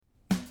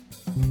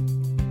I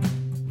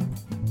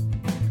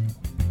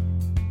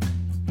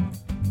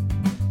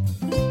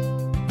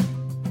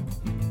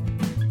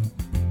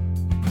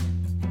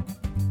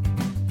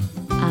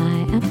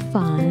am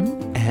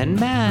Fawn. And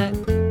Matt.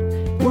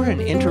 We're an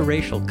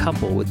interracial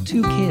couple with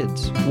 2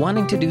 kids,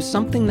 wanting to do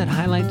something that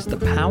highlights the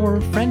power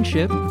of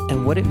friendship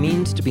and what it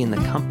means to be in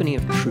the company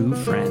of true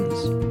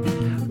friends.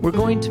 We're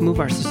going to move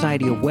our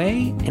society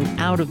away and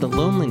out of the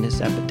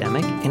loneliness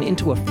epidemic and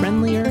into a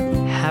friendlier,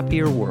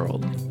 happier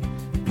world.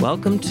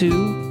 Welcome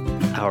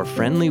to our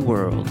friendly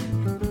world.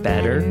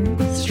 Better,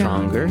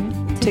 stronger,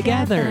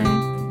 together.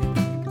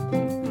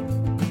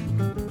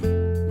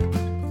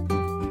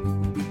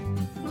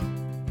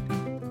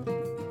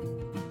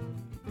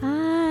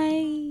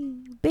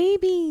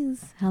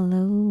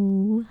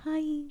 Hello.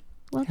 Hi.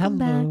 Welcome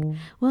back.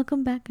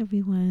 Welcome back,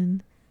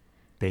 everyone.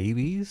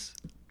 Babies?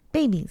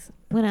 Babies.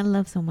 When I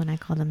love someone, I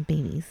call them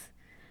babies.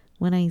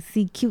 When I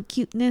see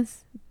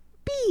cuteness,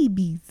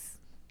 babies.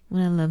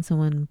 When I love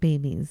someone,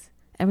 babies.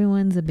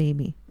 Everyone's a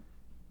baby.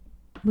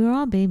 We're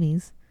all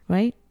babies,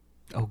 right?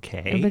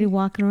 Okay. Everybody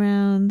walking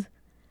around.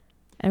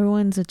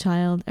 Everyone's a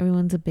child.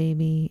 Everyone's a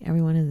baby.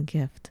 Everyone is a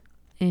gift.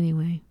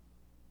 Anyway.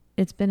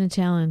 It's been a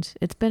challenge.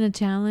 It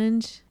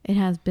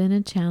has been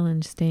a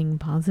challenge staying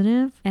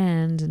positive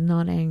and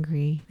not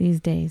angry these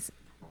days.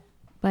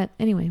 But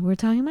anyway, we're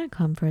talking about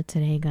comfort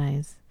today,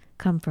 guys.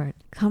 Comfort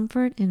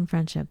in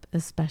friendship,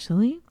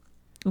 especially.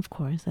 Of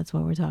course, that's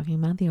what we're talking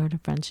about, the art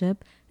of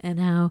friendship, and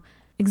how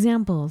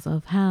examples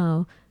of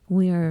how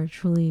we are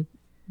truly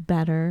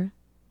better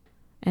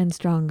and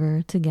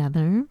stronger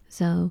together.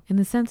 So in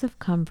the sense of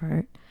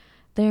comfort,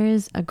 there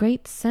is a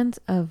great sense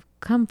of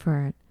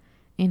comfort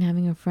in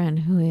having a friend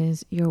who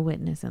is your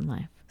witness in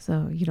life.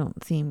 So you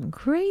don't seem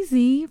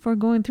crazy for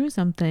going through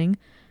something.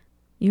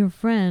 Your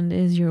friend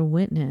is your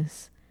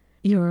witness,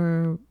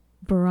 your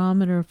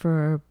barometer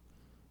for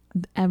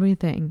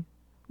everything.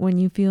 When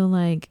you feel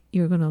like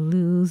you're going to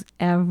lose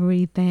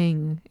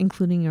everything,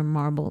 including your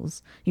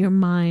marbles, your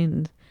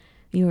mind,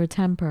 your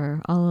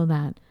temper, all of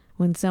that.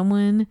 When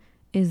someone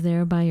is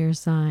there by your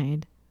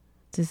side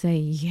to say,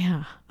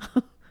 yeah,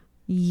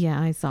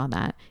 yeah, I saw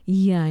that.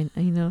 Yeah,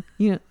 you know.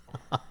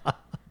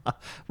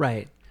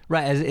 Right.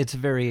 It's a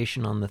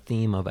variation on the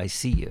theme of I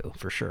see you,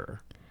 for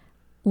sure.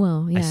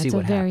 Well, yeah, it's a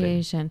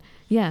variation. Happened.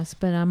 Yes,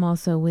 but I'm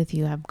also with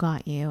you. I've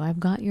got you. I've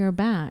got your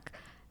back.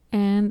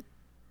 And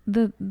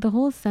the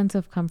whole sense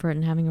of comfort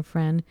in having a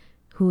friend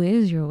who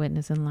is your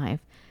witness in life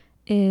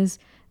is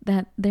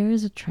that there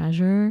is a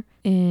treasure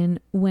in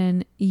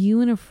when you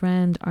and a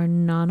friend are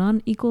not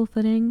on equal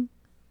footing,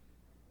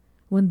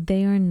 when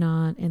they are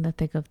not in the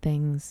thick of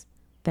things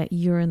that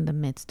you're in the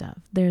midst of.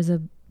 There's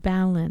a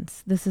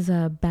balance. This is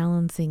a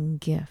balancing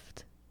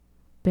gift.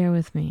 Bear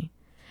with me.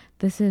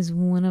 This is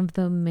one of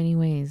the many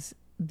ways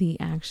the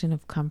action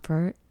of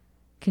comfort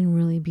can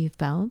really be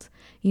felt.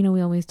 You know,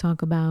 we always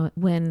talk about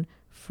when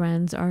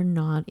friends are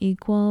not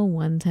equal,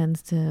 one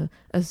tends to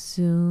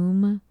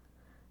assume,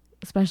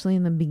 especially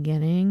in the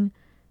beginning,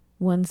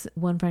 one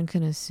friend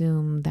can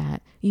assume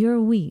that you're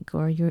weak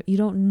or you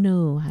don't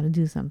know how to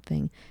do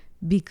something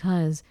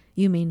because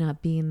you may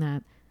not be in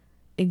that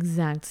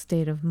exact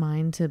state of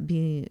mind to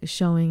be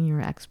showing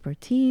your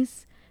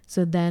expertise.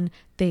 So then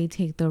they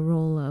take the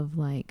role of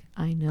like,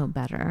 I know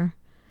better.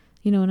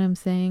 You know what I'm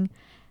saying?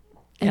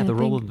 Yeah, the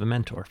role of the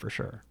mentor for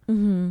sure.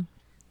 Mm-hmm.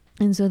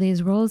 And so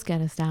these roles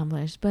get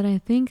established. But I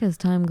think as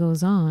time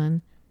goes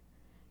on,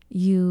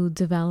 you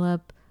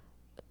develop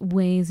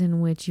ways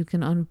in which you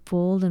can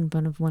unfold in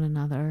front of one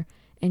another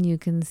and you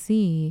can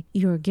see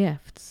your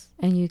gifts.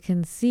 And you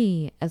can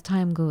see as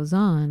time goes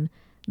on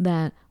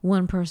that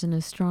one person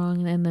is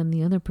strong and then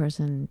the other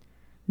person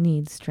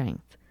needs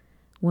strength.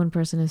 One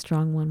person is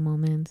strong one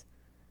moment,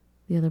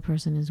 the other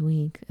person is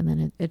weak, and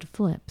then it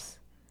flips.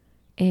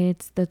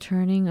 It's the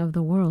turning of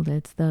the world.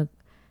 It's the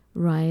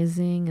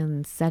rising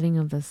and setting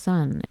of the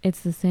sun.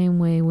 It's the same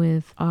way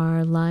with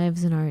our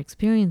lives and our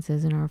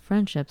experiences and our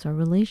friendships, our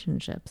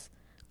relationships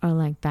are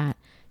like that.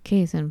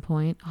 Case in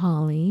point,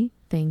 Holly,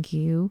 thank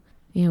you.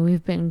 You know,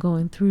 we've been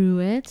going through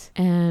it,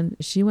 and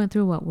she went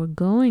through what we're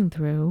going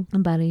through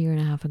about 1.5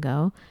 years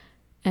ago.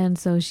 And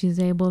so she's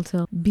able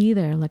to be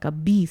there like a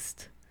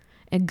beast,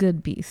 a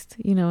good beast.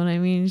 You know what I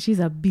mean? She's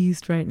a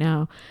beast right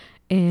now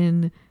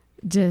in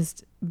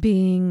just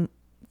being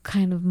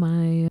kind of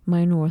my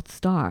North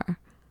Star,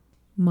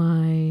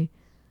 my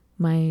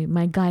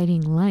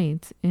guiding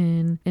light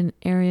in an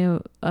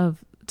area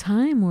of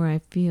time where I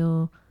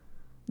feel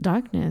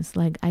darkness,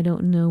 like I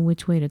don't know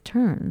which way to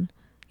turn.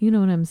 You know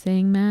what I'm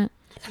saying, Matt?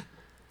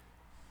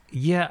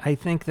 Yeah, I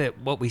think that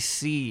what we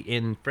see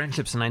in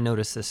friendships, and I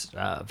noticed this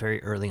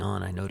very early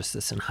on, I noticed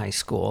this in high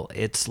school,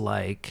 it's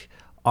like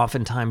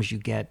oftentimes you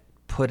get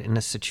put in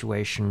a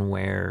situation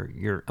where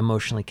you're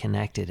emotionally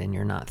connected and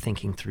you're not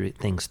thinking through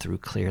things through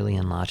clearly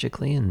and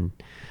logically, and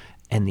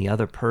the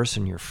other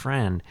person, your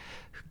friend,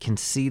 can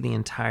see the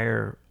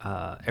entire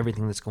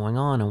everything that's going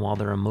on, and while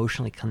they're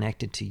emotionally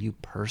connected to you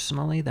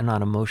personally, they're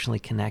not emotionally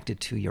connected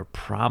to your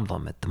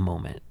problem at the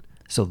moment.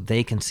 so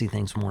they can see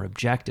things more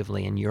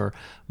objectively, and you're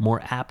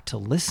more apt to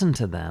listen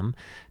to them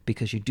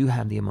because you do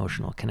have the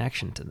emotional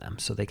connection to them,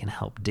 so they can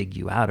help dig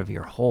you out of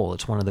your hole.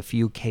 It's one of the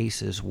few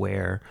cases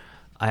where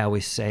I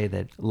always say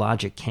that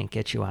logic can't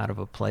get you out of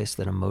a place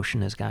that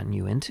emotion has gotten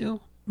you into.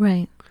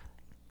 Right.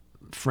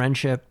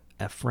 Friendship,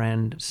 a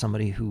friend,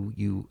 somebody who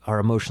you are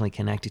emotionally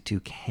connected to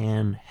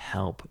can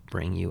help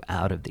bring you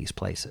out of these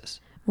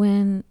places.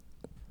 When,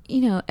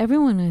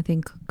 everyone I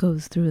think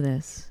goes through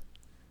this.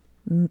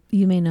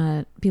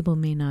 People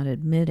may not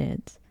admit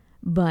it,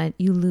 but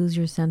you lose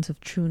your sense of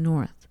true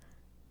north.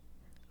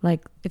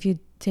 Like if you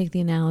take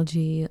the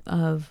analogy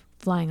of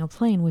flying a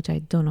plane, which I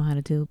don't know how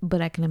to do,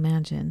 but I can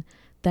imagine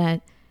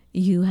that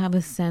you have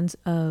a sense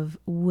of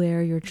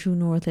where your true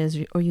north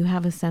is, or you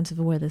have a sense of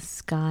where the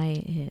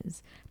sky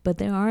is. But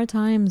there are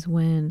times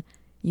when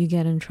you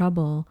get in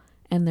trouble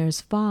and there's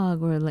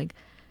fog, or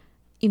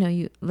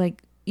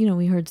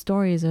we heard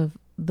stories of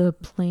the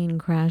plane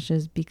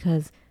crashes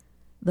because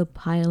the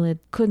pilot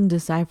couldn't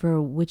decipher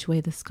which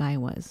way the sky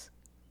was,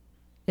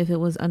 if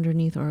it was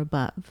underneath or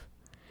above.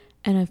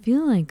 And I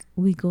feel like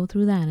we go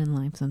through that in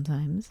life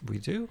sometimes. We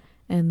do.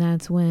 And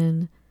that's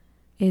when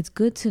it's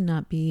good to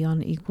not be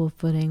on equal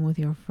footing with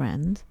your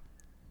friend,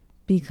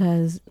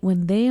 because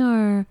when they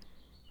are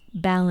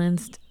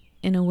balanced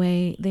in a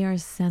way, they are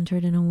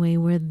centered in a way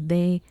where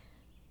they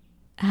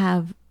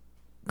have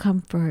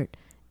comfort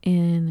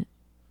in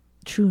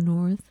true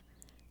north,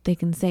 they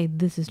can say,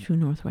 this is true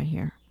north right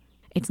here.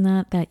 It's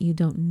not that you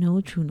don't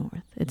know true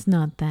north. It's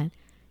not that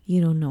you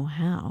don't know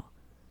how,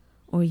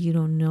 or you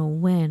don't know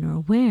when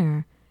or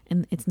where.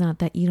 And it's not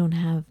that you don't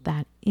have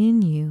that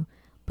in you,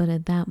 but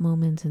at that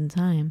moment in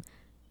time,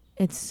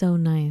 it's so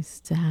nice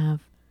to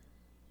have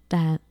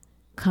that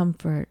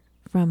comfort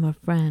from a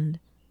friend,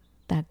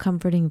 that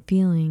comforting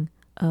feeling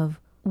of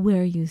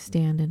where you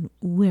stand and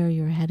where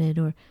you're headed,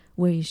 or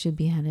where you should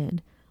be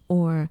headed,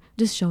 or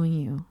just showing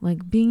you,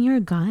 like being your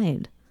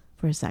guide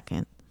for a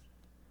second,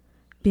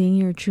 being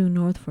your true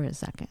north for a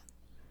second,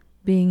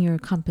 being your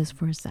compass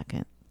for a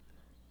second.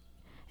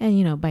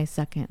 And by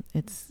second,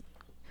 it's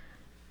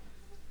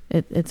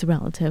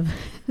relative.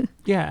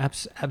 Yeah,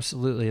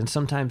 absolutely. And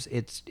sometimes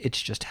it's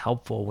just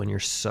helpful when you're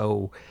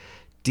so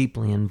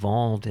deeply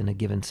involved in a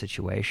given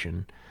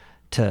situation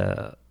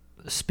to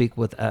speak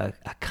with a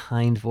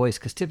kind voice,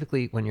 because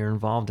typically when you're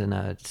involved in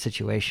a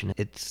situation,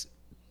 it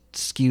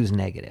skews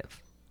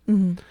negative.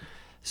 Mm-hmm.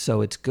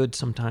 So it's good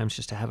sometimes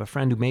just to have a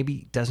friend who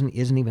maybe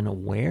isn't even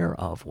aware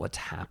of what's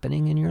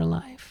happening in your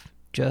life,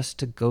 just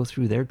to go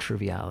through their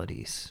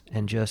trivialities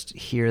and just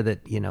hear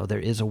that, there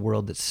is a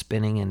world that's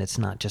spinning, and it's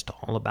not just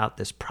all about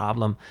this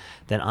problem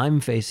that I'm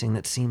facing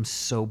that seems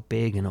so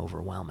big and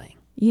overwhelming.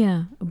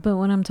 Yeah, but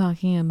what I'm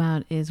talking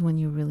about is when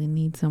you really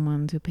need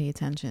someone to pay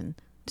attention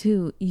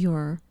to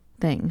your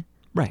thing.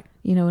 Right.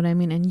 You know what I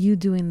mean? And you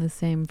doing the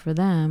same for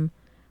them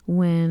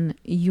when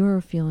you're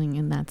feeling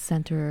in that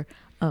center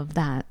of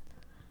that,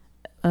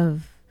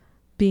 of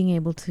being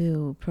able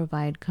to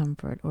provide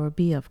comfort or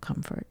be of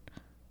comfort.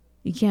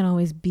 You can't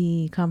always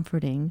be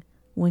comforting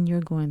when you're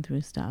going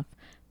through stuff,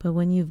 but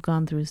when you've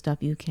gone through stuff,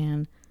 you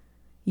can,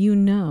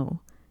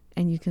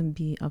 and you can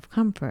be of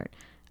comfort.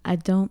 I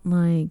don't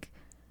like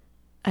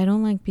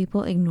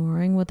people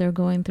ignoring what they're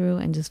going through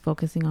and just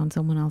focusing on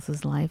someone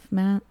else's life,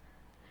 Matt.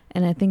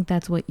 And I think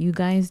that's what you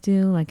guys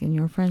do, like in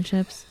your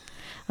friendships.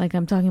 Like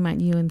I'm talking about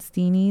you and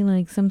Steenie.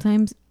 Like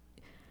sometimes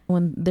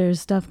when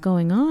there's stuff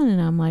going on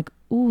and I'm like,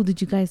 ooh,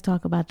 did you guys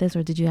talk about this?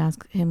 Or did you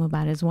ask him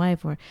about his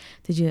wife? Or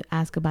did you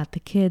ask about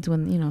the kids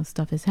when,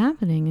 stuff is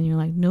happening? And you're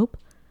like, nope,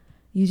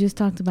 you just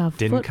talked about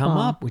football. Didn't come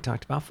up. We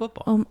talked about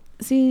football.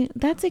 See,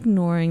 that's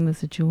ignoring the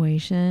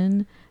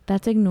situation.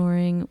 That's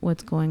ignoring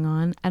what's going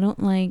on. I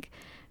don't like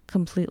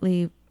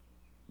completely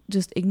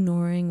just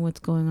ignoring what's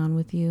going on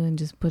with you and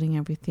just putting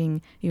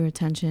your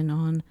attention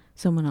on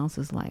someone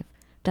else's life.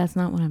 That's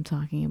not what I'm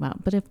talking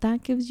about. But if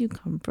that gives you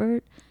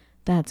comfort,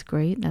 that's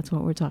great. That's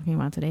what we're talking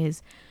about today,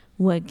 is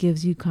what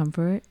gives you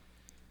comfort.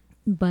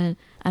 But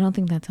I don't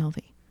think that's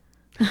healthy.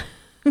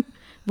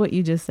 What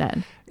you just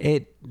said.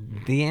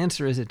 The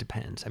answer is it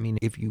depends. I mean,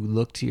 if you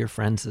look to your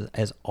friends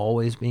as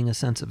always being a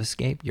sense of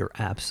escape, you're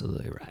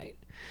absolutely right.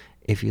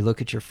 If you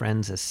look at your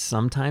friends as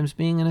sometimes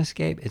being an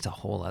escape, it's a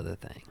whole other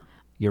thing.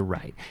 You're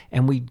right.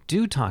 And we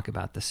do talk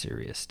about the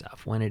serious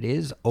stuff when it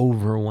is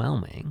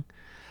overwhelming.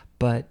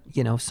 But,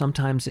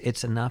 sometimes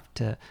it's enough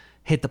to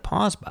hit the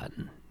pause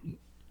button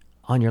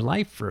on your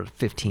life for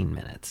 15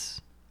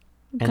 minutes.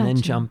 And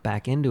then jump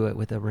back into it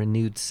with a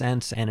renewed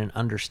sense and an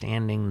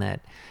understanding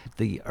that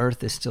the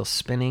earth is still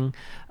spinning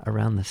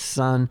around the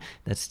sun,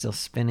 that's still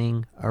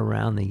spinning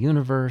around the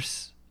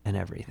universe and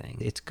everything.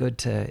 It's good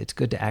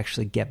to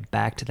actually get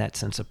back to that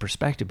sense of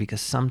perspective,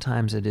 because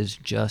sometimes it is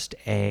just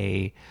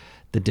the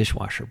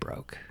dishwasher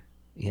broke,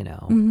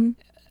 Mm-hmm.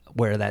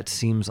 where that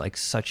seems like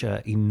such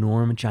a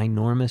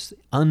ginormous,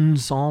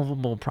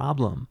 unsolvable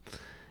problem.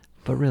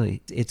 But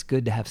really, it's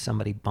good to have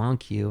somebody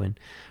bonk you and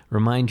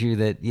remind you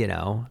that,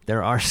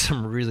 there are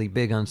some really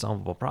big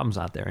unsolvable problems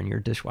out there, and your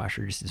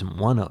dishwasher just isn't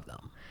one of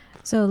them.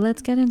 So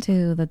let's get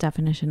into the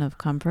definition of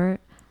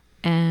comfort.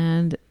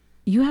 And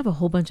you have a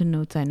whole bunch of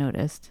notes I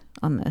noticed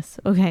on this.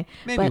 Okay.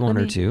 Maybe one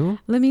or two.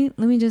 Let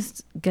me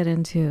just get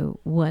into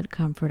what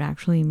comfort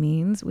actually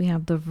means. We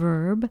have the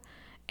verb,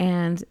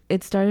 and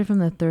it started from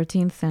the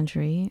 13th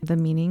century. The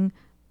meaning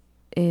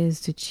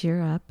is to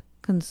cheer up,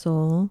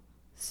 console,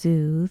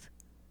 soothe,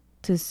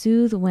 to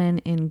soothe when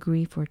in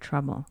grief or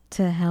trouble,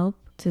 to help,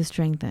 to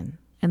strengthen.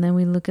 And then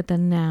we look at the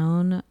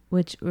noun,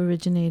 which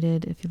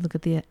originated, if you look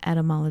at the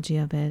etymology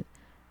of it,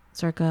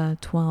 circa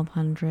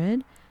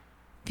 1200,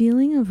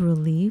 feeling of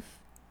relief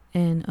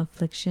in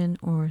affliction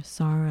or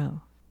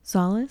sorrow.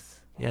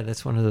 Solace? Yeah,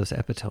 that's one of those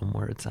epitome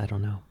words. I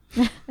don't know.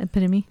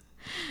 Epitome.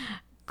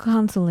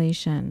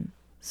 Consolation.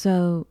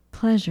 So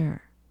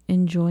pleasure,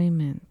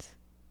 enjoyment.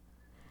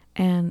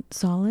 And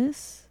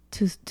solace,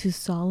 to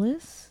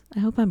solace, I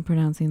hope I'm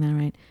pronouncing that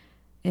right,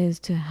 is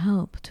to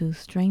help, to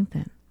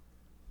strengthen.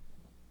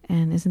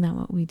 And isn't that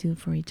what we do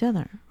for each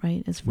other,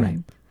 right? As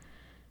friends. Right.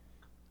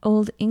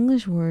 Old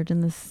English word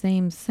in the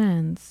same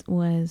sense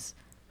was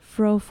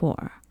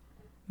frofor,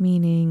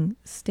 meaning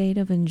state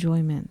of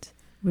enjoyment,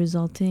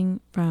 resulting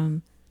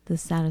from the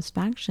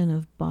satisfaction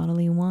of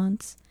bodily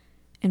wants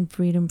and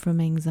freedom from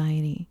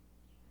anxiety.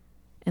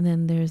 And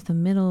then there's the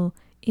Middle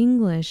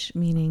English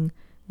meaning,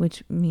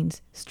 which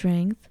means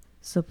strength,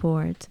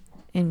 support,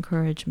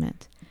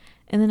 encouragement.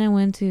 And then I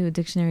went to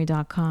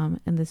dictionary.com,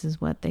 and this is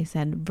what they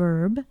said.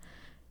 Verb,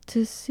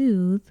 to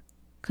soothe,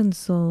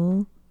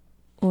 console,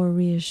 or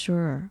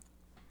reassure.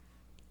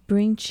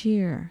 Bring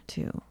cheer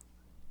to.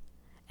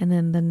 And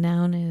then the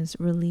noun is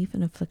relief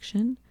in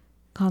affliction,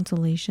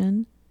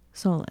 consolation,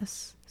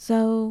 solace.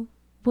 So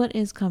what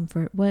is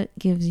comfort? What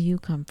gives you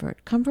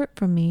comfort? Comfort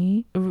for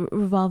me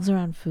revolves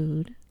around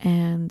food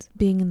and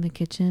being in the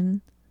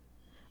kitchen.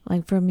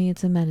 Like for me,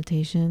 it's a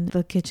meditation.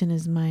 The kitchen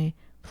is my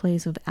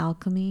place of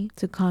alchemy,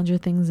 to conjure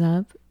things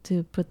up,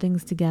 to put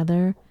things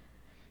together.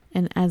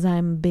 And as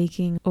I'm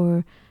baking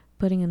or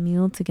putting a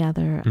meal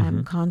together,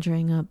 I'm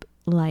conjuring up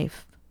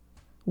life,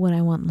 what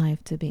I want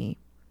life to be.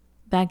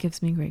 That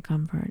gives me great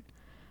comfort.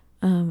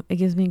 It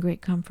gives me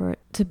great comfort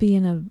to be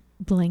in a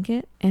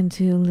blanket and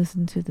to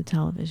listen to the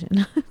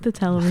television. The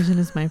television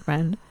is my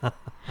friend.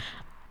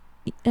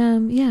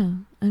 Yeah,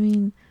 I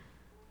mean,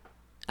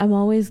 I'm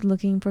always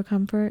looking for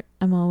comfort.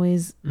 I'm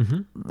always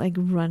like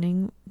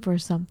running for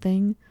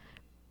something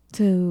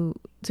to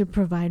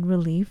provide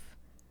relief,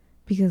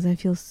 because I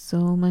feel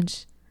so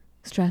much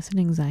stress and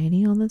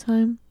anxiety all the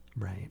time.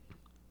 Right.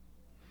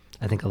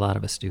 I think a lot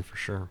of us do, for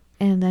sure.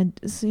 And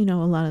a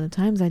lot of the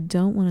times I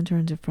don't want to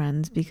turn to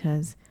friends,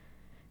 because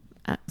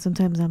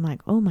sometimes I'm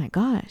like, oh my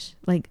gosh,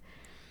 like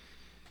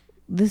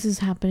this is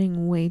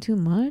happening way too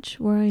much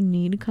where I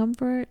need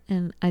comfort,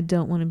 and I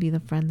don't want to be the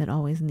friend that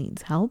always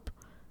needs help.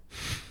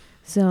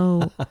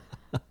 So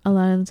a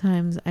lot of the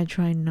times I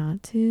try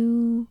not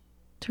to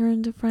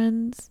turn to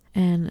friends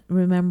and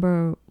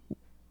remember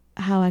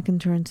how I can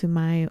turn to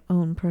my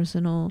own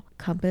personal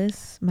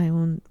compass, my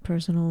own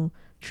personal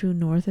true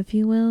north, if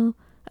you will,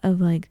 of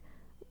like,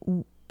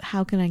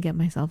 how can I get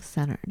myself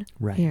centered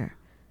here?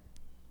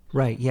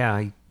 Right. Yeah,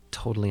 I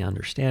totally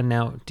understand.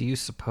 Now, do you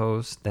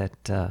suppose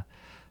that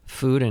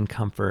food and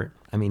comfort,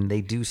 I mean,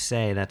 they do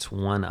say that's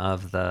one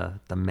of the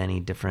many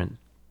different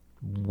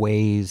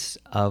ways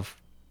of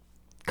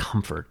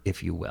comfort,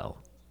 if you will.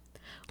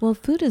 Well,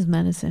 food is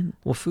medicine.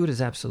 Well, food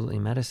is absolutely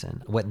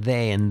medicine. What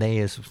they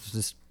is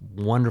this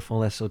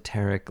wonderful,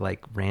 esoteric,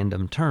 like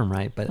random term,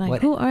 right? But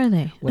like, who are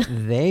they? What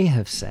they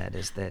have said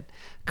is that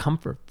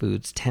comfort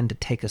foods tend to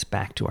take us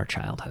back to our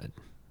childhood.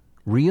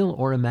 Real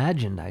or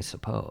imagined, I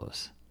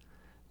suppose,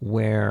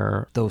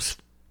 where those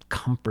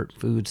comfort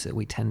foods that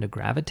we tend to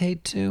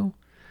gravitate to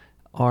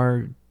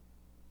are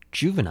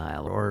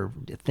juvenile, or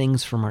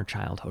things from our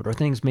childhood, or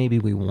things maybe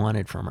we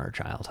wanted from our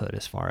childhood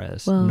as far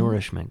as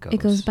nourishment goes. It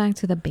goes back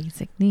to the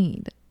basic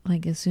need.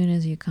 Like as soon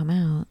as you come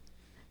out,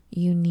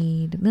 you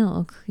need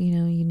milk, you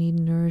need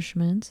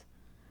nourishment,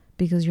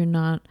 because you're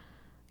not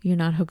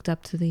hooked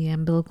up to the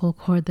umbilical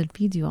cord that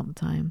feeds you all the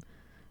time,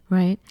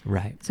 right?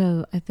 Right.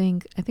 So I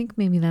think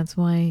maybe that's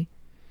why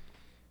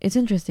it's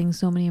interesting.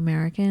 So many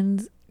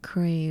Americans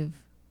crave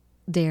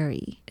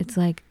dairy. It's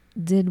like,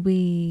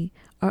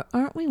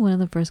 aren't we one of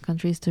the first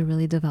countries to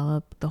really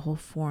develop the whole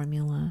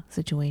formula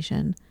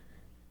situation?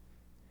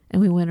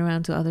 And we went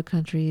around to other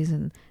countries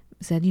and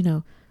said,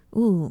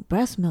 ooh,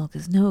 breast milk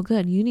is no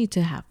good. You need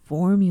to have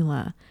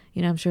formula.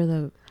 I'm sure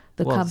the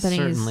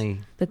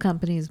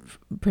companies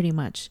pretty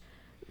much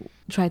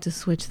tried to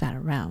switch that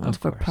around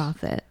for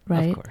profit,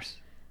 right? Of course.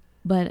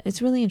 But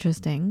it's really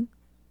interesting.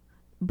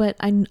 But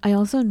I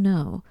also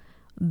know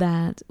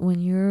that when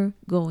you're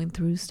going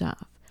through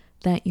stuff,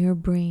 that your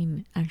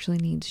brain actually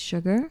needs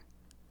sugar.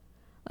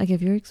 Like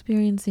if you're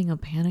experiencing a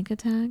panic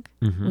attack,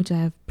 which I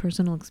have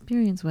personal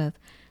experience with,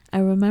 I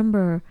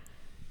remember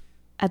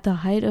at the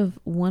height of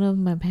one of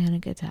my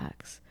panic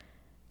attacks,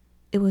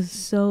 it was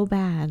so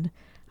bad.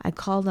 I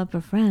called up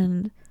a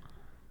friend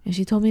and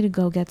she told me to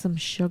go get some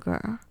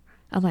sugar.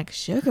 I'm like,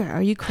 sugar?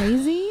 Are you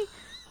crazy?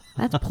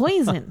 That's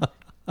poison.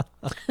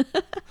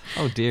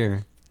 Oh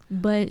dear.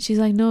 But she's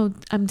like, no,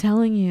 I'm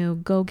telling you,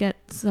 go get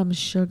some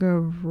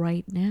sugar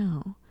right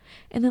now.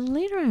 And then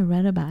later I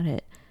read about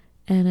it,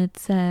 and it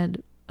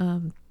said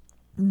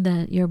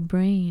that your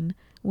brain,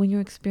 when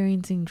you're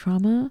experiencing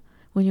trauma,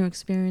 when you're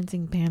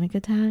experiencing panic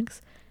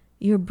attacks,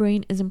 your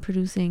brain isn't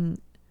producing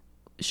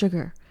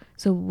sugar.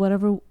 So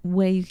whatever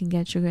way you can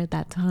get sugar at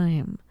that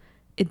time,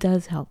 it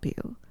does help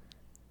you.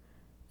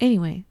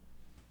 Anyway,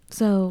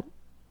 so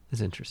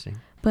it's interesting.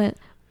 But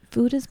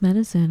food is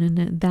medicine,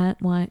 and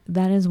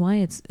that is why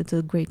it's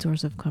a great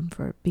source of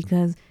comfort,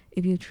 because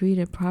if you treat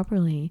it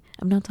properly,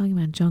 I'm not talking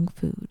about junk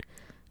food.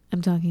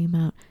 I'm talking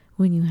about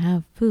when you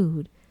have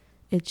food,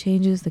 it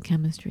changes the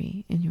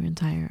chemistry in your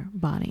entire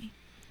body.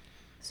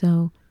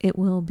 So it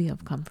will be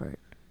of comfort.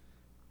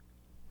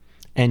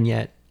 And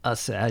yet,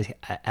 us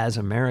as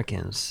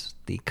Americans,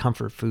 the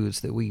comfort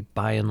foods that we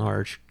by and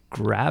large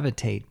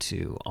gravitate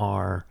to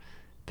are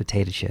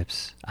potato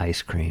chips,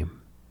 ice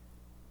cream,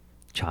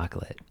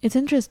 chocolate. It's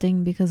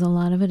interesting because a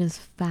lot of it is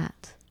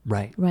fat.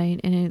 Right. Right.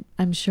 And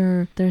I'm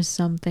sure there's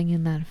something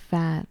in that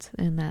fat,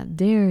 in that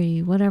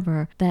dairy,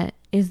 whatever, that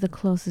is the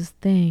closest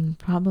thing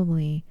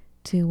probably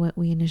to what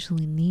we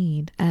initially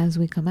need as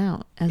we come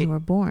out, as we're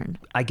born.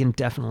 I can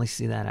definitely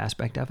see that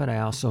aspect of it. I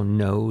also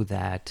know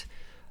that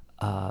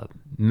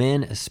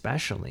men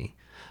especially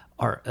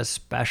are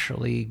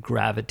especially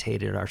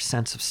gravitated. Our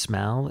sense of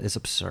smell is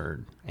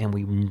absurd, and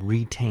we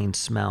retain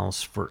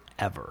smells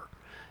forever.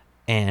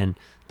 And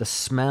the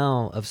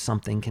smell of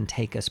something can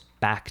take us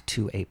back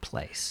to a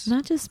place.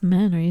 Not just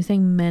men. Are you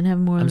saying men have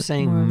more? I'm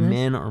saying more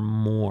men are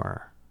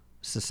more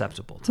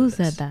susceptible to this.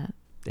 Who said that?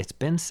 It's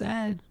been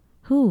said.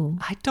 Who?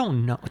 I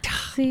don't know.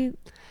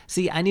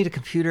 See, I need a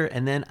computer,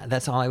 and then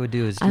that's all I would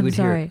do is you would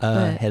hear,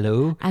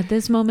 hello? At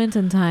this moment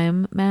in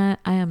time, Matt,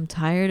 I am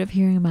tired of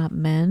hearing about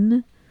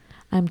men.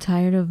 I'm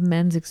tired of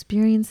men's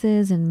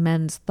experiences and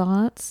men's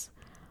thoughts.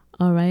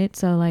 All right?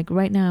 So, like,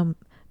 right now,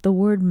 the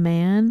word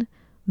man,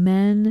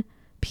 men,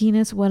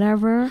 penis,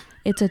 whatever,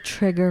 it's a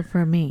trigger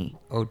for me.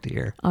 Oh,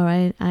 dear. All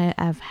right?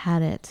 I've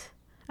had it.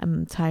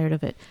 I'm tired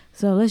of it.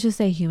 So let's just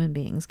say human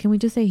beings. Can we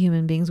just say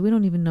human beings? We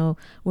don't even know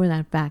where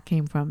that fact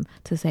came from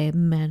to say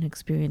men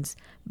experience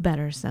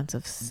better sense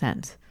of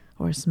scent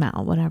or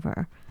smell,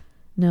 whatever.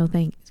 No,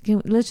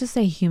 let's just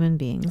say human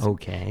beings.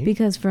 Okay.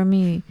 Because for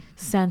me,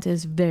 scent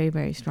is very,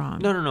 very strong.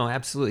 No,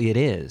 absolutely it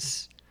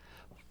is.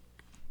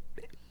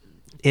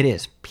 It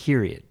is,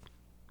 period.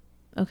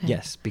 Okay.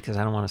 Yes, because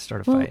I don't want to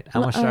start a fight. I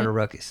want to start a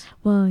ruckus.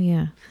 Well,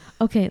 yeah.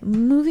 Okay,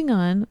 moving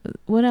on.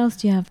 What else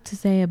do you have to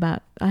say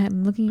about...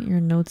 I'm looking at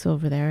your notes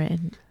over there,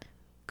 and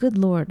good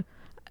Lord,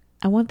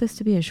 I want this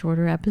to be a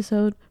shorter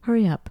episode.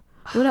 Hurry up.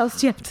 What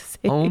else do you have to say?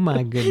 Oh,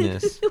 my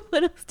goodness.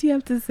 What else do you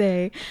have to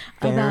say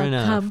about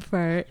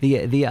comfort?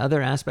 The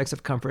other aspects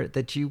of comfort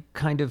that you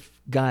kind of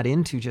got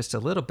into just a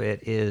little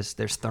bit is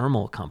there's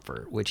thermal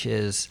comfort, which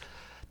is...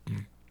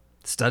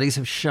 Studies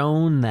have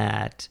shown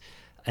that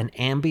an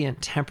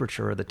ambient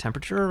temperature, or the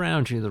temperature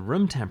around you, the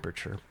room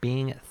temperature,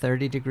 being at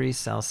 30 degrees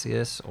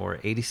Celsius or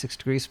 86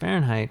 degrees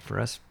Fahrenheit for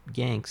us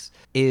Yanks,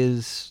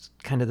 is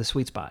kind of the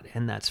sweet spot.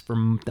 And that's for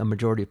the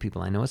majority of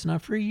people. I know it's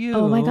not for you.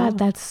 Oh my God,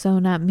 that's so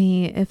not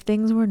me. If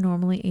things were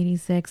normally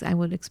 86, I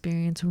would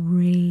experience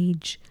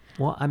rage.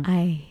 Well,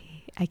 I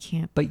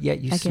can't. But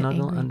yet you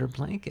snuggle under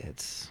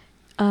blankets.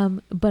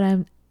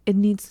 But it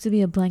needs to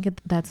be a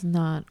blanket that's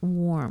not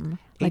warm.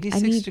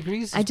 86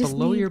 degrees is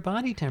below your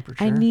body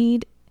temperature. I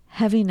need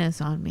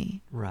heaviness on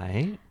me.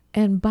 Right.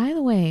 And by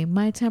the way,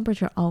 my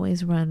temperature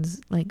always runs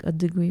like a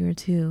degree or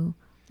two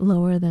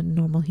lower than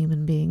normal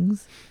human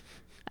beings.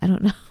 I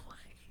don't know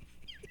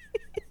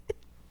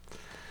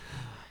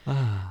why.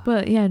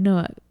 But yeah,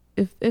 no,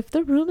 if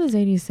the room is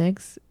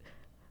 86,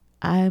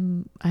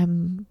 I'm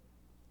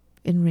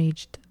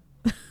enraged.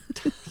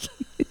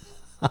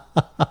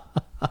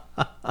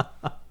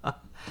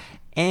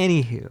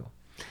 Anywho,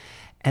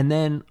 and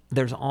then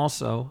there's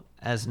also,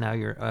 as now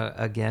you're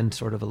again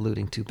sort of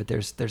alluding to, but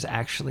there's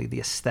actually the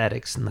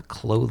aesthetics and the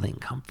clothing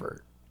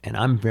comfort. And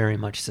I'm very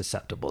much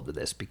susceptible to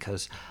this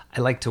because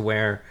I like to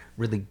wear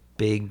really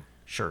big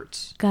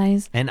shirts.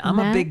 Guys. And I'm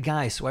a big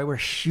guy, so I wear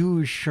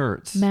huge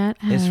shirts.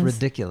 It's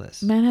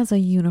ridiculous. Matt has a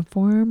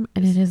uniform,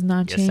 and it has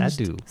not changed I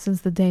do.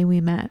 Since the day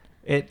we met.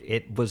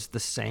 It was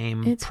the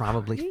same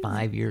probably crazy.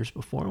 5 years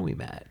before we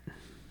met.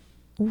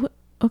 What?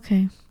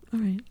 Okay. All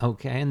right.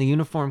 Okay, and the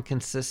uniform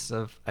consists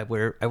of I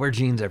wear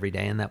jeans every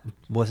day, and that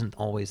wasn't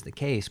always the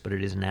case, but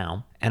it is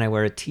now. And I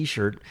wear a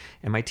t-shirt,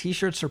 and my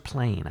t-shirts are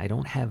plain. I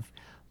don't have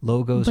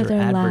logos or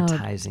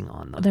advertising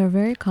on them. They're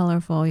very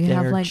colorful.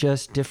 They're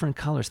just different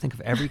colors. Think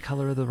of every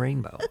color of the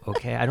rainbow.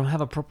 Okay, I don't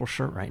have a purple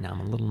shirt right now. I'm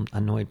a little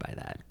annoyed by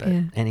that. But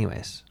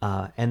anyways,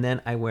 and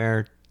then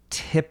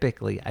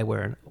typically I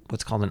wear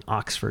what's called an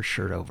Oxford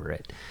shirt over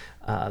it.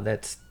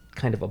 That's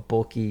kind of a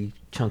bulky,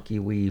 chunky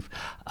weave.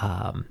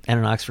 And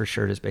an Oxford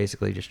shirt is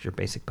basically just your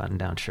basic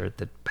button-down shirt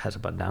that has a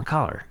button-down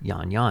collar.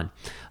 Yawn.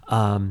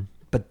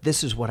 But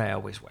this is what I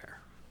always wear.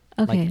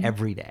 Okay. Like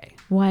every day.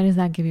 Why does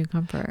that give you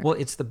comfort? Well,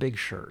 it's the big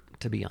shirt,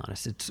 to be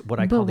honest. It's what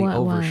I call the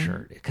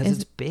overshirt because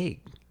it's big.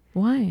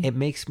 Why? It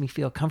makes me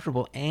feel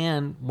comfortable.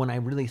 And when I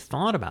really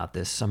thought about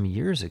this some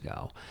years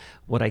ago,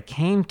 what I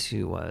came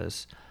to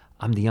was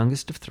I'm the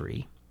youngest of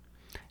three,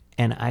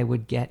 and I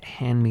would get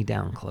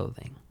hand-me-down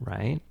clothing,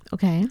 right?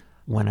 Okay.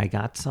 When I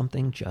got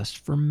something just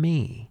for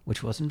me,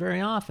 which wasn't very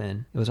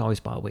often, it was always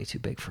bought way too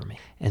big for me.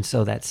 And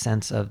so that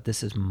sense of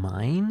this is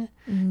mine,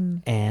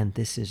 and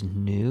this is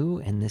new,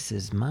 and this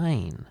is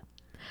mine.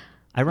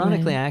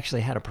 Ironically, Right. I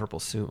actually had a purple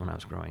suit when I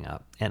was growing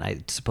up, and I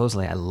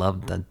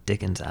loved the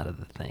dickens out of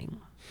the thing.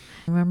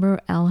 Remember,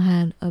 Elle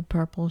had a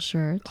purple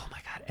shirt, Oh my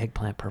God,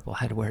 eggplant purple. I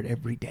had to wear it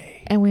every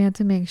day. and we had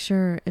to make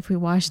sure if we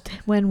washed it,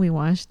 when we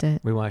washed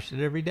it, We washed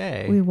it every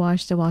day. we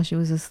washed it while she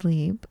was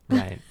asleep,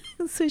 Right.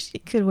 so she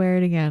could wear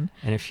it again.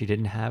 And if she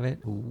didn't have it,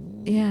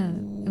 ooh, Yeah,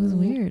 it was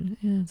weird.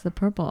 Yeah, it's the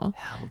purple.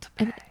 hell to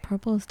And pay.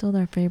 purple is still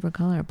their favorite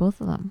color,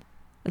 both of them.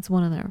 It's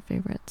one of their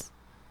favorites.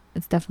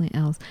 It's definitely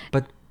Elle's.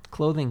 But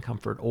clothing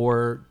comfort,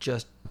 or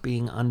just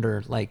being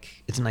under,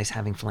 like, it's nice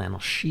having flannel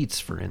sheets,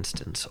 for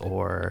instance,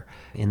 or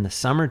in the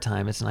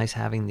summertime, it's nice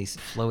having these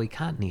flowy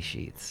cottony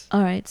sheets.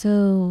 All right,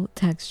 so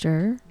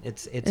texture.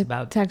 It's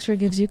about Texture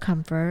gives you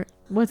comfort.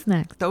 What's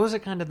next? those are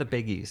kind of the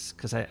biggies,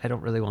 because I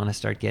don't really want to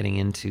start getting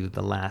into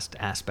the last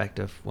aspect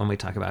of when we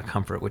talk about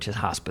comfort, which is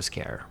hospice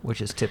care,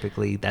 which is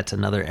typically, that's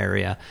another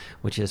area,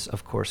 which is,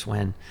 of course,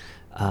 when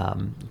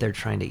they're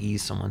trying to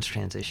ease someone's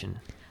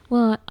transition.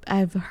 Well,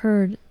 I've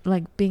heard,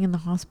 like, being in the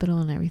hospital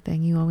and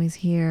everything, you always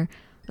hear,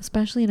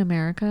 especially in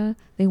America,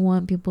 they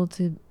want people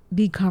to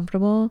be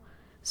comfortable.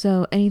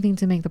 So anything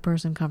to make the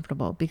person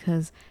comfortable,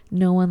 because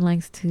no one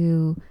likes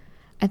to.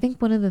 I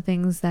think one of the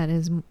things that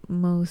is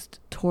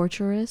most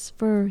torturous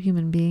for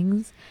human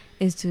beings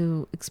is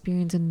to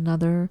experience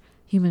another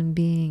human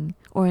being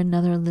or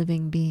another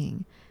living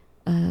being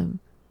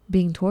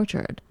being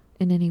tortured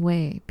in any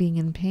way, being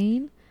in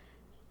pain.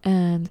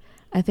 And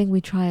I think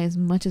we try as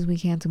much as we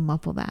can to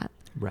muffle that.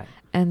 Right.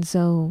 And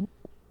so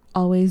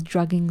always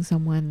drugging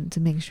someone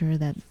to make sure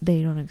that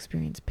they don't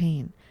experience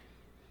pain.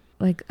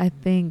 Like, I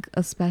think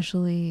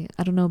especially,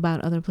 I don't know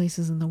about other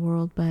places in the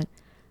world, but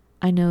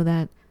I know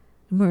that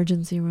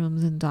emergency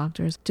rooms and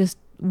doctors just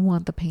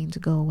want the pain to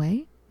go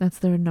away. That's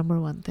their number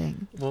one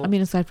thing. Well, I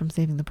mean, aside from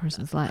saving the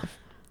person's life.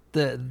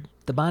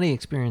 the body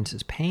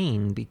experiences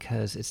pain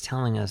because it's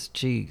telling us,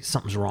 gee,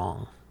 something's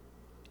wrong.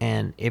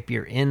 And if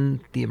you're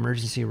in the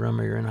emergency room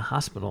or you're in a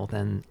hospital,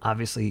 then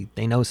obviously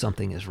they know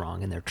something is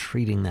wrong and they're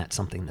treating that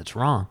something that's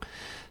wrong.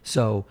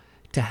 So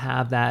to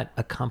have that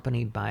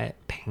accompanied by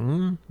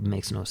pain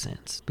makes no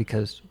sense,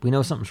 because we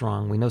know something's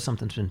wrong. We know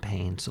something's in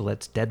pain. So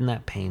let's deaden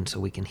that pain so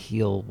we can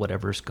heal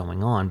whatever's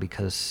going on,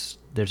 because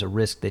there's a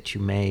risk that you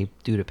may,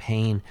 due to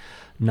pain,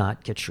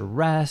 not get your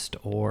rest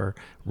or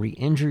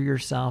re-injure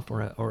yourself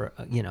or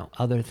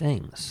other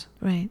things.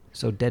 Right.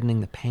 So deadening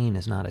the pain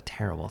is not a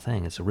terrible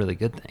thing. It's a really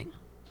good thing.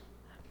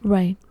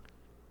 Right.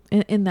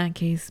 In that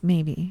case,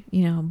 maybe,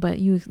 but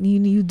you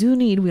do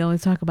need, we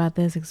always talk about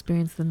this,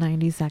 experience the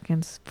 90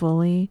 seconds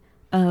fully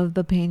of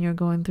the pain you're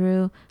going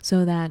through,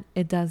 so that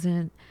it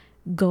doesn't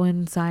go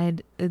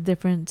inside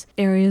different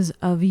areas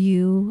of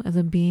you as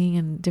a being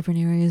and different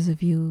areas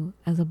of you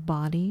as a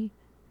body,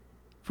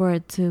 for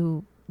it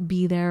to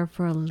be there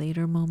for a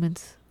later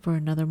moment, for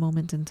another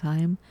moment in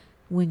time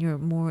when you're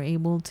more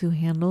able to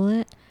handle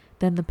it.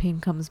 Then the pain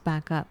comes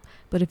back up.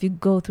 But if you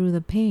go through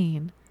the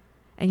pain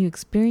and you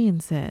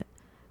experience it,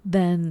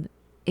 then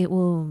it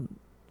will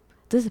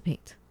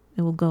dissipate.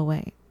 It will go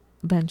away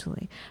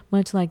eventually.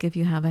 Much like if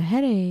you have a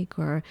headache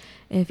or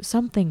if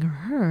something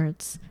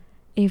hurts,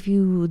 if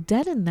you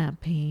deaden that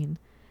pain,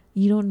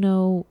 you don't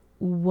know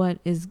what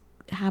is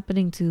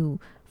happening to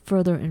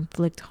further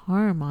inflict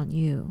harm on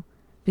you,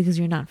 because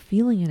you're not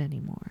feeling it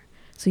anymore.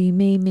 So you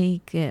may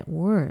make it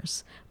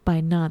worse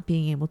by not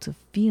being able to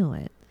feel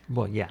it.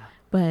 Well, yeah.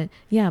 But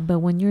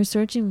when you're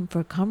searching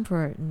for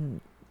comfort,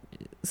 and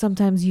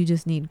sometimes you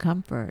just need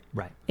comfort.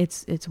 Right.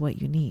 It's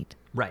what you need.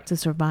 Right. To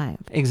survive.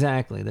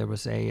 Exactly. There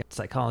was a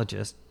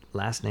psychologist,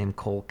 last name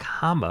Cole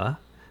Kaba,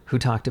 who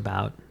talked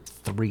about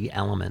 3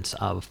 elements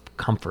of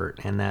comfort,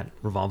 and that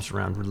revolves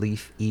around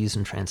relief, ease,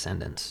 and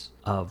transcendence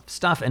of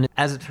stuff. And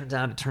as it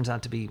turns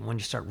out to be, when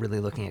you start really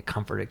looking at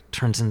comfort, it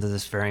turns into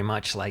this very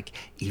much like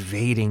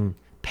evading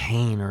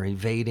pain or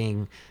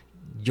evading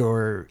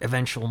your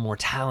eventual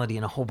mortality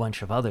and a whole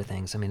bunch of other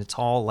things. I mean, it's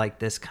all like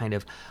this kind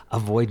of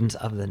avoidance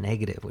of the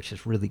negative, which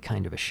is really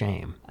kind of a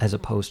shame, as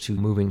opposed to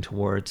moving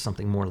towards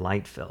something more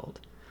light-filled.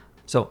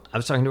 So I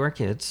was talking to our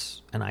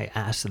kids, and I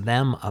asked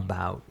them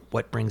about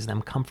what brings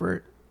them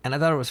comfort. And I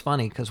thought it was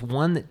funny, because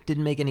one that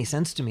didn't make any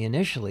sense to me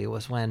initially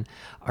was when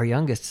our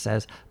youngest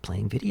says,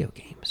 playing video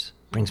games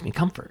brings me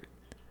comfort.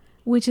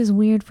 Which is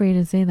weird for you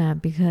to say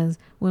that, because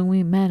when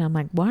we met, I'm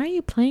like, why are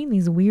you playing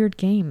these weird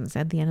games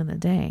at the end of the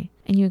day?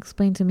 And you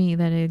explained to me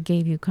that it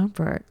gave you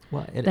comfort.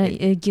 Well,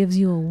 it gives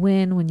you a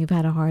win when you've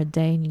had a hard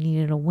day and you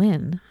needed a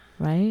win,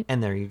 right?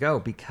 And there you go,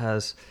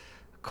 because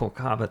Cole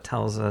Kaba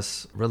tells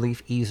us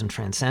relief, ease, and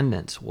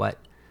transcendence. What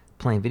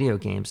playing video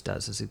games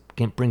does is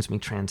it brings me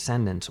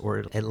transcendence, or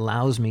it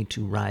allows me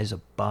to rise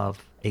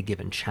above a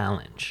given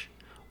challenge,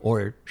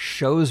 or it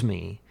shows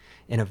me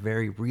in a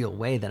very real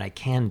way that I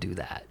can do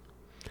that.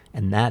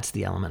 And that's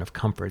the element of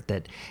comfort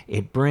that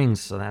it brings.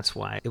 So that's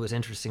why it was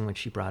interesting when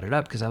she brought it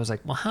up, because I was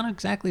like, well, how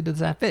exactly does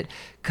that fit?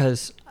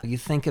 Because you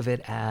think of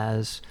it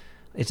as,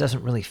 it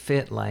doesn't really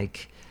fit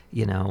like,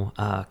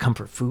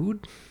 comfort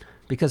food,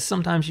 because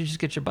sometimes you just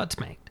get your butt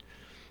spanked.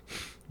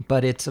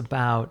 But it's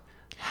about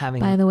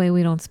having... By the way,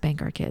 we don't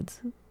spank our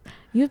kids.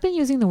 You've been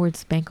using the word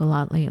spank a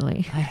lot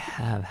lately. I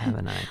have,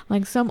 haven't I?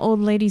 Like some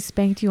old lady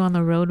spanked you on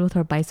the road with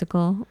her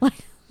bicycle. Like,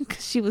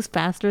 because she was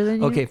faster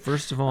than you. Okay,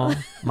 first of all,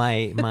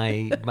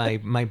 my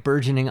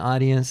burgeoning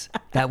audience,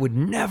 that would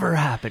never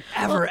happen.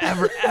 Ever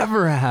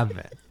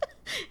happen.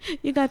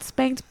 You got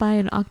spanked by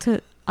an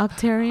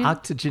octogenarian?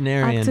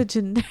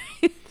 Octogenarian.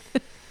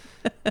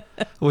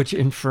 Which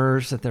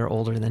infers that they're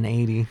older than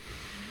 80.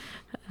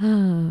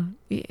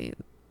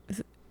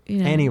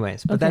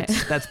 Anyways, but okay.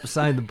 That's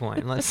beside the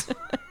point. Let's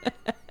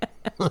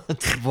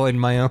avoid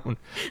my own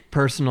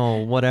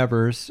personal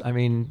whatevers. I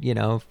mean,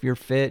 if you're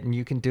fit and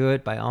you can do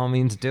it, by all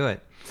means do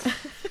it.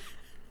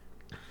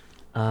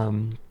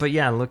 But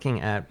yeah,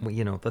 looking at,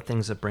 the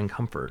things that bring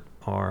comfort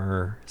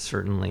are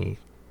certainly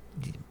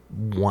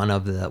one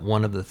of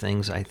the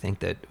things I think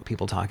that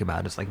people talk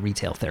about is like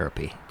retail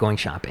therapy, going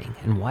shopping.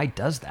 And why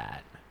does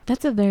that?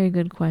 That's a very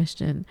good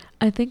question.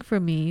 I think for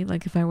me,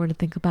 like if I were to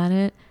think about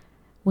it,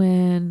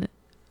 when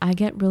I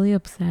get really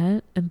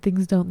upset and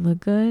things don't look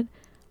good,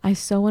 I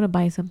so want to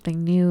buy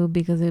something new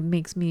because it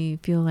makes me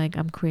feel like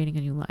I'm creating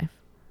a new life.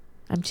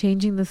 I'm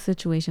changing the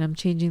situation. I'm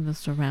changing the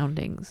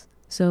surroundings.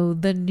 So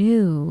the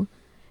new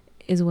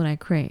is what I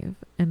crave,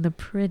 and the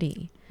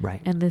pretty.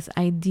 Right. And this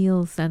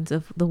ideal sense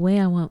of the way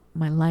I want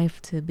my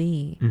life to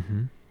be.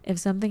 Mm-hmm. If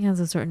something has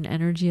a certain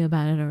energy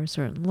about it or a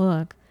certain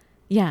look,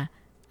 yeah,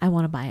 I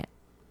want to buy it.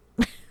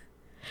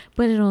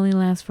 But it only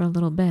lasts for a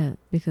little bit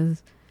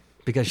because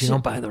you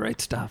don't buy the right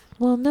stuff.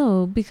 Well,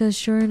 no, because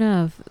sure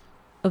enough,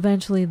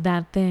 eventually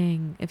that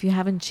thing, if you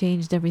haven't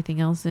changed everything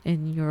else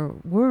in your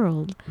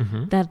world,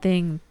 mm-hmm. that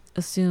thing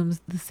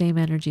assumes the same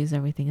energy as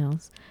everything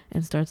else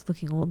and starts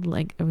looking old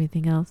like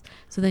everything else.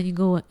 So then you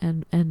go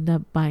and end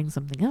up buying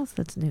something else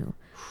that's new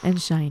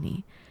and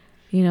shiny.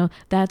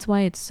 That's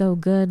why it's so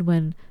good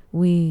when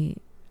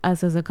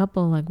us as a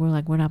couple,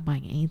 we're not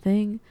buying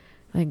anything.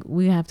 Like,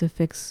 we have to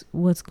fix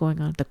what's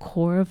going on at the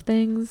core of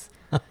things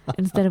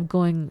instead of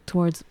going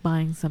towards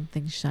buying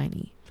something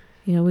shiny.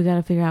 We got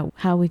to figure out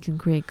how we can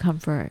create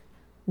comfort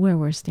where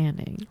we're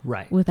standing.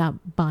 Right.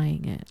 Without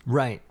buying it.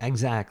 Right.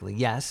 Exactly.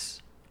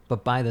 Yes.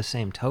 But by the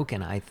same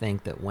token, I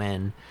think that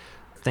when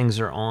things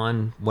are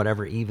on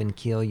whatever even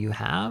keel you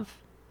have,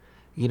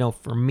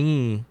 for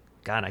me,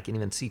 God, I can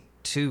even see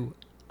two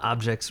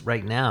objects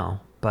right now.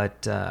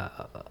 But,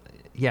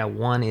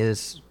 one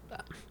is...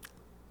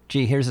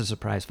 Gee, here's a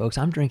surprise, folks.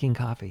 I'm drinking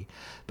coffee,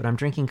 but I'm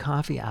drinking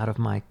coffee out of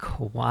my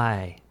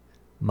Kauai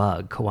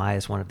mug. Kauai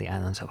is one of the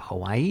islands of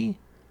Hawaii.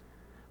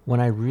 When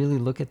I really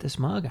look at this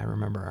mug, I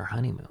remember our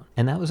honeymoon.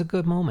 And that was a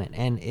good moment,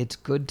 and it's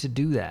good to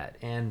do that.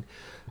 And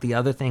the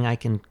other thing I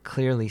can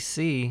clearly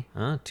see,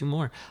 two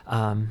more.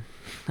 I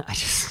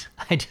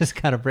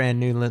just got a brand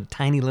new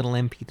tiny little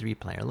MP3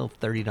 player, a little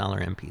 $30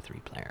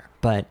 MP3 player.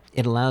 But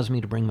it allows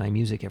me to bring my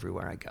music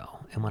everywhere I go.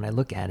 And when I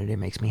look at it, it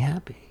makes me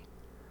happy.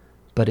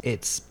 But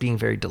it's being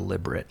very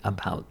deliberate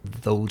about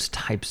those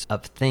types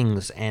of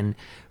things and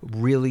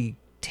really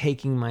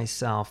taking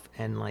myself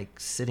and like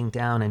sitting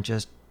down and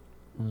just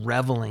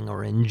reveling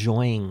or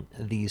enjoying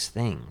these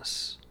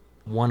things.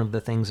 One of the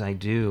things I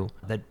do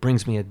that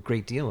brings me a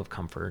great deal of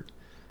comfort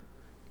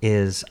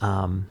is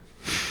whenever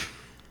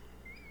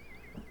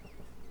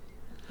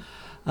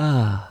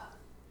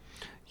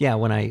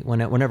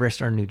I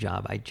start a new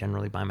job, I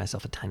generally buy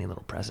myself a tiny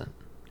little present.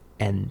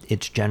 And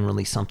it's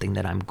generally something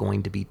that I'm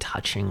going to be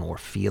touching or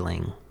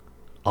feeling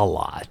a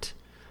lot.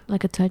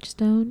 Like a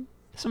touchstone?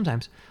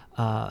 Sometimes.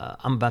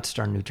 I'm about to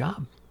start a new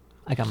job.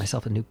 I got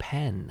myself a new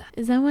pen.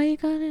 Is that why you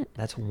got it?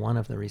 That's one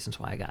of the reasons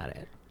why I got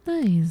it.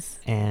 Nice.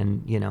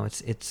 And,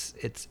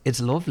 it's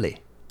lovely.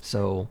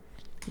 So...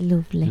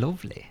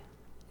 Lovely.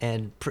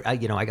 And, I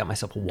got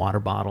myself a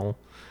water bottle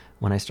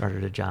when I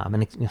started a job.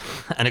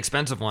 An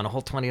expensive one, a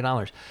whole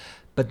 $20.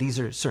 But these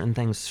are certain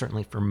things,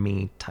 certainly for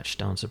me,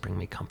 touchstones that bring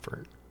me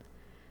comfort.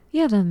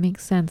 Yeah, that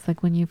makes sense.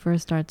 Like when you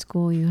first start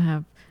school, you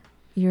have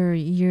your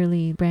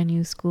yearly brand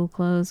new school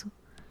clothes.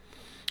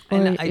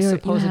 And I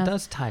suppose it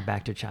does tie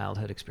back to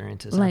childhood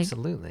experiences. Like,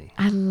 absolutely.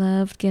 I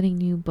loved getting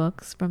new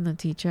books from the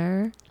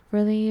teacher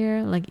for the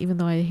year. Like, even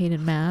though I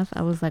hated math,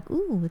 I was like,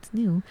 ooh, it's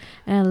new.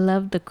 And I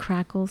loved the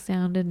crackle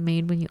sound it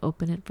made when you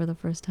open it for the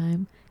first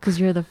time. Because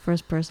you're the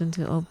first person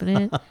to open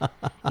it.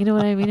 You know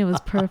what I mean? It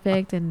was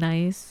perfect and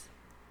nice.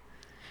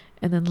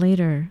 And then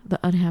later, the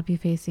unhappy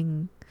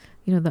facing...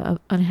 the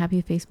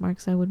unhappy face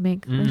marks I would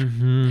make.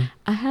 Mm-hmm.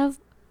 I have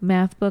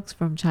math books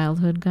from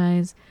childhood,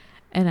 guys,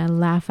 and I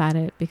laugh at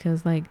it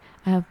because, I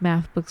have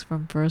math books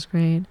from first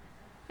grade,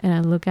 and I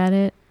look at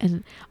it,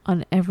 and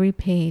on every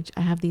page,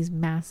 I have these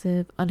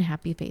massive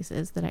unhappy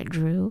faces that I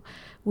drew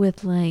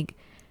with,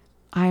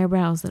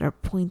 eyebrows that are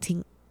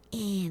pointing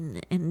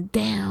in and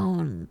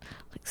down,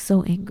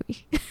 so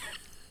angry.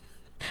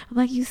 I'm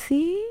like, you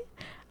see,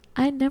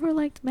 I never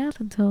liked math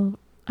until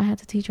I had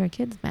to teach our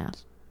kids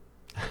math.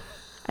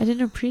 I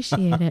didn't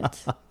appreciate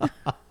it.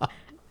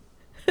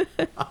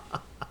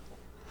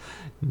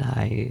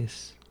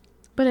 Nice.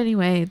 But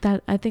anyway,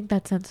 that I think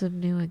that sense of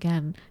new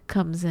again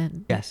comes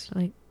in. Yes.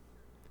 Like,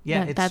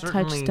 Yeah, that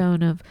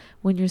touchstone of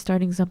when you're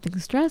starting something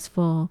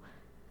stressful,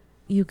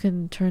 you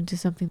can turn to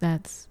something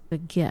that's a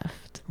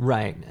gift.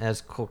 Right.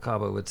 As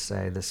Kolkaba would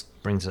say, this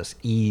brings us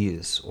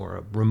ease, or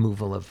a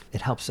removal of,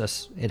 it helps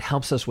us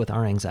with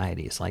our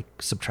anxieties, like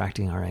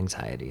subtracting our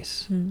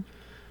anxieties. Hmm.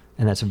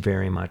 And that's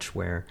very much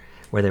where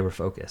they were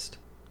focused.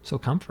 So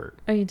comfort.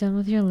 Are you done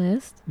with your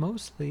list?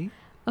 Mostly.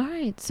 All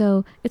right.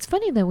 So it's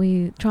funny that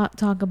we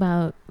talk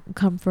about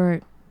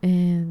comfort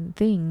in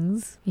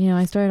things. You know,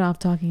 I started off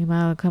talking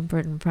about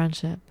comfort in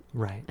friendship.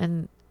 Right.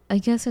 And I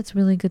guess it's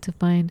really good to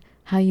find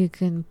how you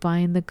can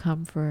find the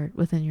comfort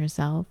within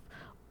yourself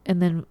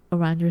and then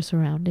around your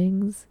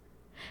surroundings.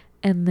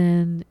 And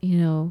then, you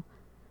know,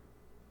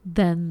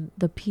 then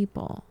the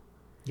people.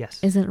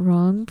 Yes. Is it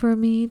wrong for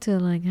me to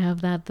like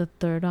have that the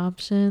third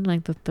option,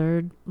 like the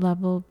third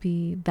level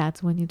be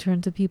that's when you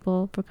turn to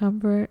people for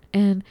comfort?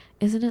 And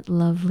isn't it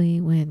lovely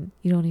when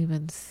you don't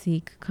even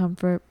seek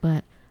comfort,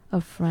 but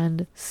a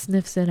friend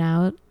sniffs it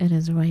out and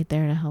is right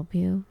there to help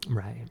you?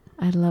 Right.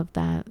 I love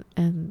that.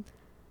 And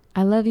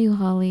I love you,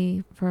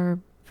 Holly, for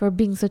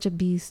being such a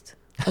beast,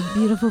 a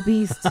beautiful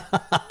beast.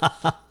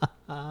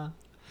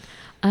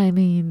 I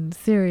mean,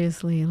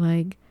 seriously,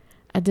 like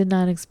I did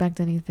not expect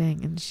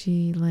anything, and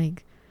she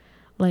like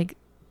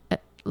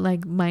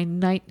my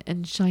knight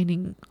in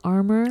shining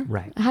armor.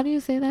 Right. How do you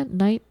say that?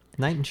 Knight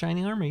in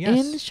shining armor.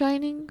 Yes. in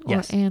shining or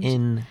yes.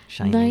 In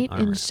shining knight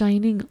armor. in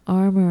shining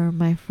armor.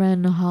 My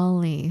friend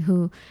Holly,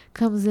 who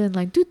comes in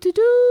like doo doo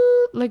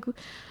doo, like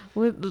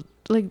with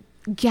like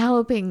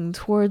galloping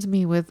towards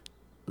me with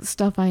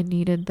stuff I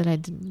needed that I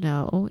didn't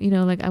know. You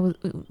know, like I was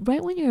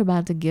right when you're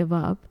about to give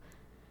up,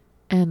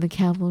 and the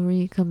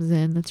cavalry comes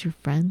in. That's your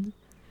friend,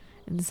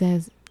 and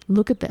says,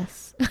 "Look at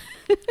this."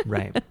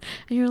 Right. And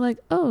you're like,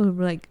 oh,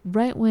 like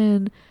right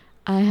when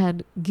I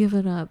had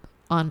given up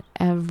on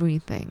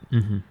everything,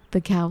 Mm-hmm. the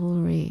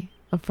cavalry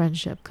of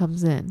friendship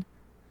comes in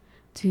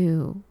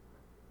to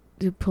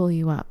pull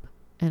you up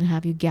and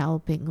have you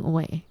galloping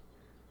away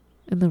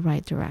in the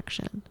right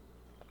direction.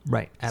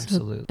 Right.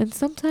 Absolutely. And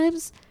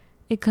sometimes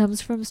it comes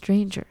from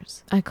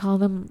strangers. I call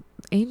them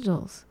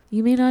angels.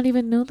 You may not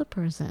even know the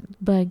person,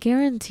 but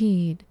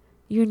guaranteed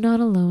you're not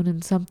alone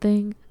in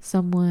something.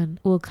 Someone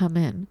will come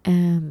in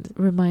and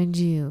remind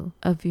you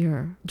of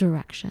your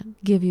direction,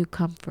 give you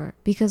comfort,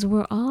 because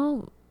we're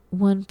all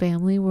one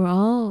family. We're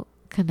all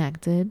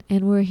connected,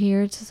 and we're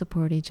here to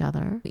support each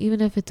other,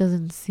 even if it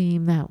doesn't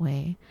seem that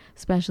way,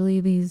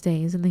 especially these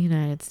days in the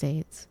United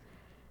States.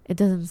 It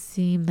doesn't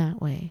seem that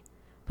way,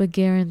 but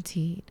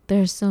guaranteed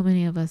there's so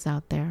many of us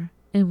out there,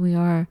 and we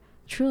are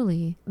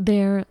truly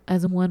there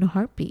as one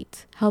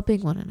heartbeat,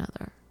 helping one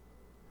another.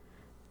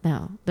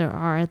 Now, there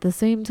are at the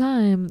same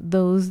time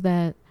those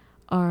that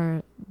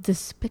are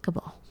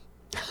despicable.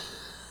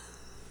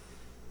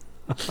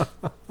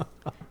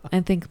 I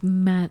think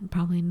Matt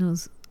probably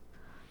knows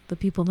the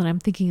people that I'm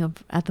thinking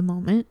of at the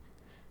moment.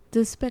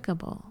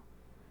 Despicable.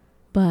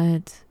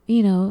 But,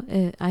 you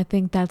know, I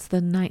think that's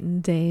the night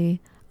and day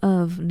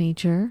of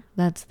nature.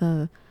 That's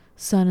the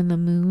sun and the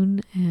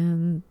moon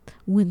and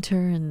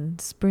winter and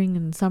spring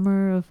and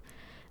summer of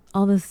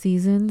all the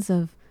seasons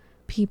of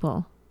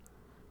people.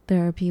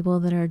 There are people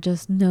that are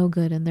just no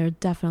good, and they're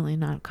definitely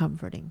not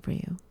comforting for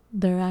you.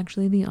 They're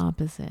actually the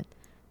opposite.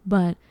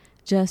 But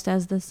just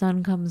as the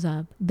sun comes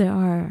up, there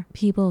are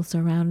people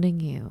surrounding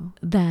you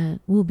that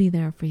will be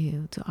there for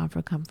you to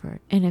offer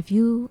comfort. And if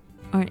you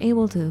aren't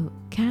able to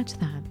catch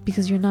that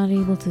because you're not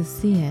able to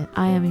see it,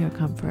 I am your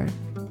comfort.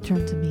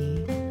 Turn to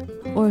me.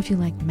 Or if you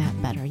like Matt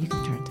better, you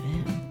can turn to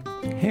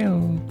him.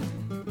 Hell.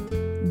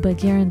 But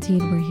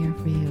guaranteed we're here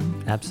for you.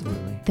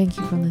 Absolutely. Thank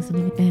you for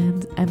listening,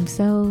 and I'm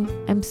so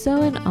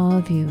in awe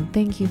of you.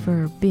 Thank you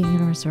for being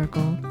in our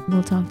circle.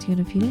 We'll talk to you in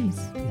a few days.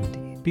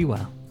 Indeed. Be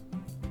well.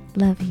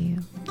 Love you.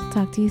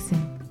 Talk to you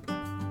soon.